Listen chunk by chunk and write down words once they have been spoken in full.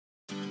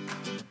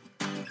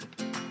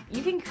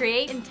you can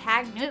create and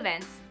tag new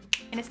events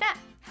in a snap.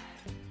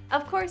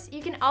 Of course,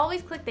 you can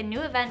always click the New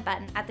Event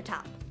button at the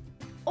top.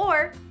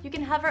 Or you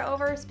can hover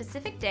over a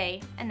specific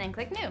day and then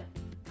click New.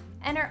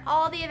 Enter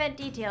all the event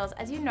details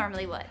as you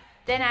normally would.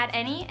 Then add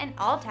any and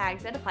all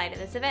tags that apply to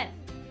this event.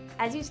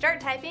 As you start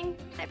typing,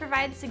 it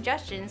provides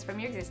suggestions from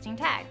your existing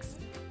tags.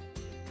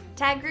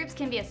 Tag groups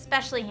can be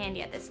especially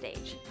handy at this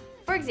stage.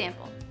 For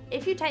example,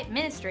 if you type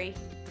ministry,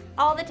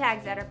 all the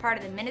tags that are part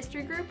of the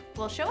ministry group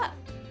will show up.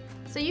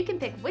 So you can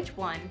pick which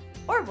one,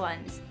 or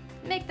ones,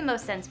 make the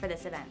most sense for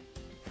this event.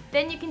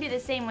 Then you can do the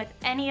same with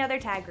any other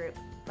tag group,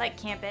 like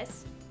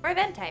campus or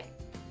event type.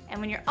 And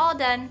when you're all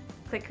done,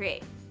 click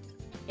Create.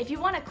 If you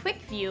want a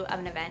quick view of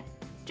an event,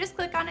 just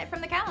click on it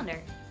from the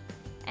calendar.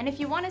 And if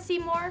you want to see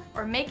more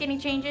or make any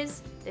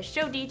changes, the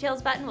Show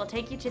Details button will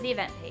take you to the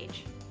event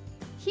page.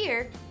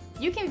 Here,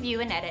 you can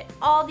view and edit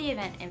all the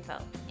event info,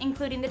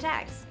 including the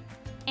tags.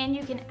 And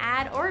you can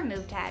add or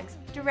remove tags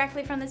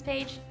directly from this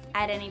page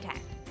at any time.